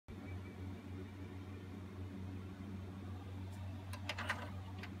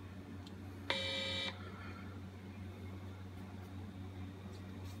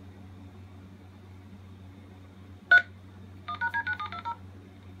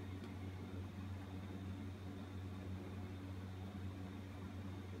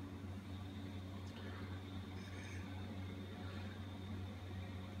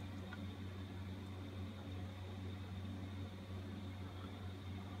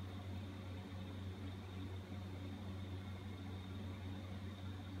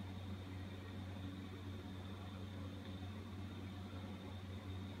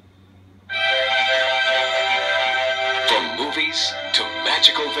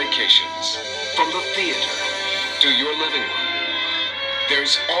vacations, from the theater to your living room,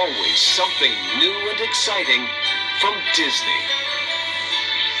 there's always something new and exciting from Disney.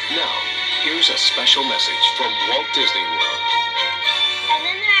 Now, here's a special message from Walt Disney World. And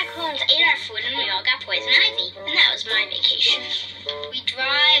then the raccoons ate our food and we all got poison ivy. And that was my vacation. We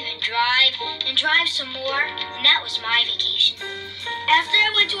drive and drive and drive some more, and that was my vacation. After I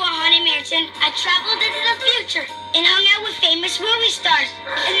went to a haunted mansion, I traveled into the future and hung out with famous movie stars.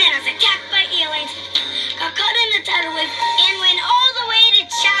 And then I was attacked by aliens, got caught in the tidal wave, and went all the way to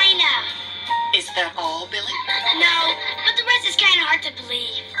China. Is that all, Billy? No, but the rest is kind of hard to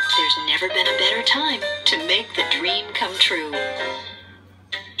believe. There's never been a better time to make the dream come true.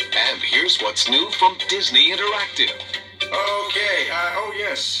 And here's what's new from Disney Interactive. Okay, oh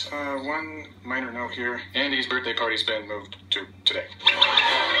yes, one minor note here. Andy's birthday party's been moved to today.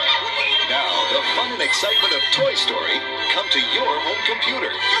 Now, the fun and excitement of Toy Story come to your home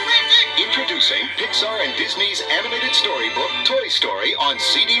computer. Introducing Pixar and Disney's animated storybook, Toy Story, on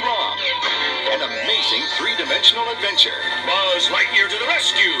CD-ROM. An amazing three-dimensional adventure. Buzz Lightyear to the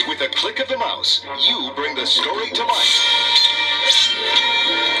rescue! With a click of the mouse, you bring the story to life.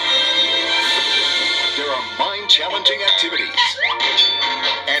 There are mind-challenging activities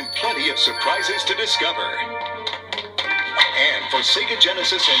and plenty of surprises to discover. And for Sega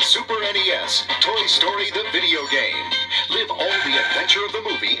Genesis and Super NES, Toy Story the video game. Live all the adventure of the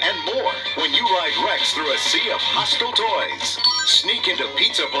movie and more when you ride Rex through a sea of hostile toys. Sneak into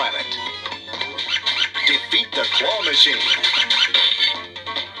Pizza Planet. Defeat the Claw Machine.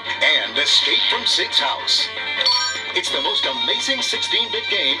 And escape from Sig's house. It's the most amazing 16-bit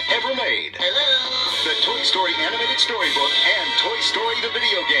game ever made. Hello. The Toy Story animated storybook and Toy Story the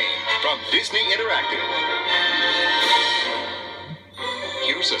video game from Disney Interactive.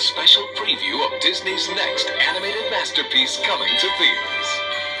 Here's a special preview of Disney's next animated masterpiece coming to theaters.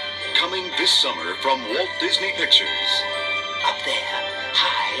 Coming this summer from Walt Disney Pictures. Up there,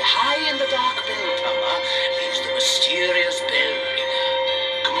 high in the dark bell tower, lives the mysterious bell ringer.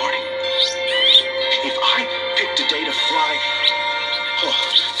 Good morning. If I picked a day to fly,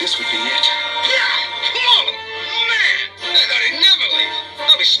 this would be it. Yeah! Come on! Man! I thought he'd never leave.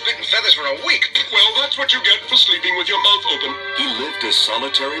 I'll be spitting feathers for a week. Well, that's what you get for sleeping with your mouth open. He lived a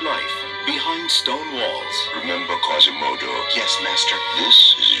solitary life behind stone walls. Remember, Quasimodo. Yes, Master. This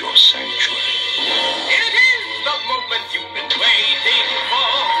is your sanctuary. It is the moment you've been waiting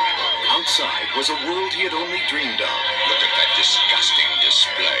for. Outside was a world he had only dreamed of. Look at that disgusting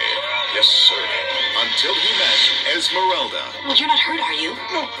display. Yes, sir. Until he met Esmeralda, Well, you're not hurt, are you?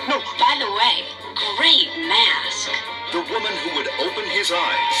 No. By the way, great mask. the woman who would open his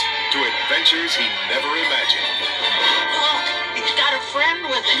eyes to adventures he never imagined. Look, he's got a friend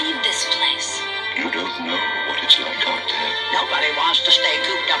with him. Leave this place. You don't know what it's like out there. Nobody wants to stay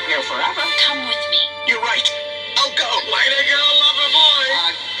cooped up here forever. Come with me. You're right. I'll go. Way to go, lover boy. A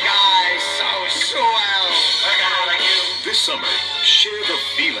guy so swell. Look out of you. This summer, share the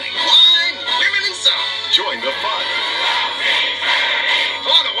feeling. Wine, women, and song. Join the fun.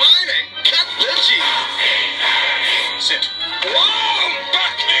 Pour the wine and cut the cheese. Sit. Whoa!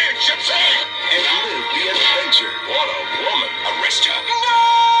 Backhand, Gypsy! And live the adventure. What a woman. Arrest her. No!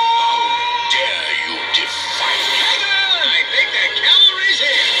 How dare you defy me? I think the cavalry's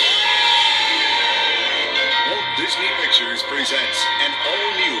here. Walt Disney Pictures presents an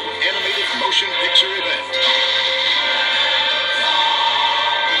all-new animated motion picture event.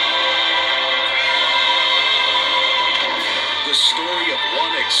 The story of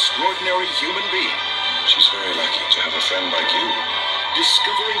one extraordinary human being She's very lucky to have a friend like you.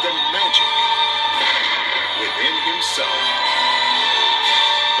 discovering the magic within himself.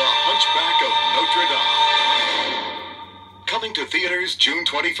 The Hunchback of Notre Dame. Coming to theaters June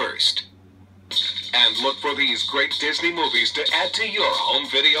 21st. And look for these great Disney movies to add to your home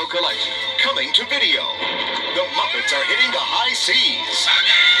video collection. Coming to video. The Muppets are hitting the high seas.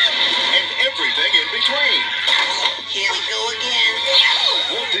 And everything in between. Here we go again.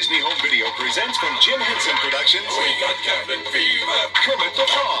 Walt Disney Home Video presents from Jim Henson Productions. We got cabin fever. Kermit the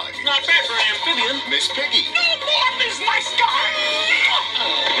Frog. Not bad for an amphibian. Miss Piggy. No more is my star.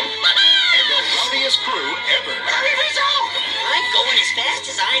 And the rowdiest crew ever. Hurry, Rizzo. I'm going as fast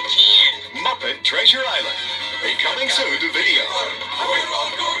as I can. Muppet Treasure Island. Coming soon to video.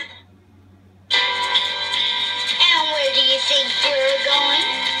 And where do you think you're going?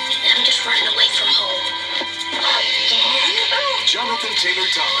 I'm just running away from home. Again? Jonathan Taylor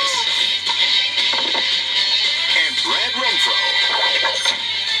Thomas and Brad Renfro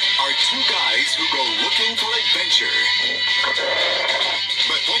are two guys who go looking for adventure.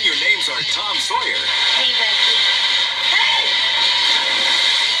 But when your names are Tom Sawyer Hey, Reggie. Hey!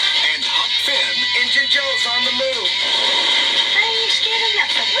 Danger Joe's on the move. I ain't scared of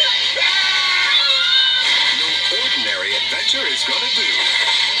nothing. No ordinary adventure is gonna do.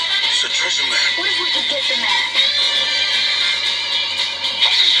 It's a treasure map. What if we could get the map?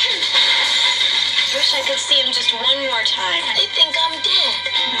 Wish I could see him just one more time. They think I'm dead.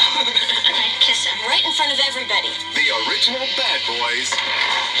 I'd kiss him right in front of everybody. The original Bad Boys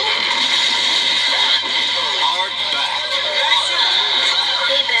are back.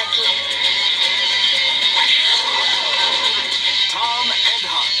 Hey, Becky. Tom and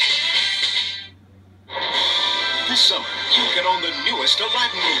Huck. This summer, you can own the newest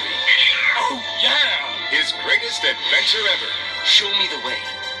Aladdin movie. Oh, yeah. His greatest adventure ever. Show me the way.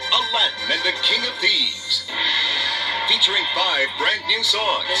 Aladdin and the King of Thieves. Featuring 5 brand new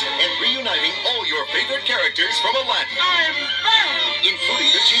songs and reuniting all your favorite characters from Aladdin. I'm back.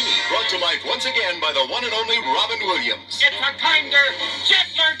 Including the genie, brought to life once again by the one and only Robin Williams. It's a kinder,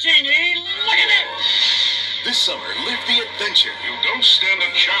 gentler genie. Look at it. This summer, live the adventure You don't stand a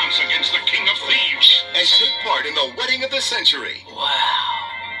chance against the King of Thieves. and take part in the wedding of the century. Wow.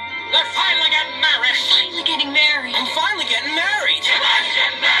 They're finally getting married. Finally getting married. I'm finally getting married. Let's get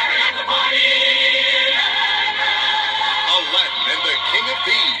married, everybody. Aladdin and the King of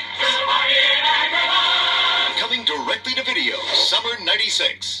Thieves. Everybody, everybody. Coming directly to video, summer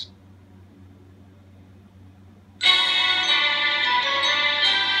 '96.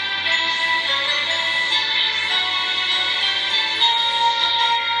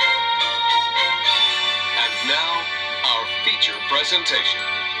 And now, our feature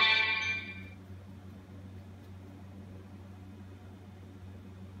presentation.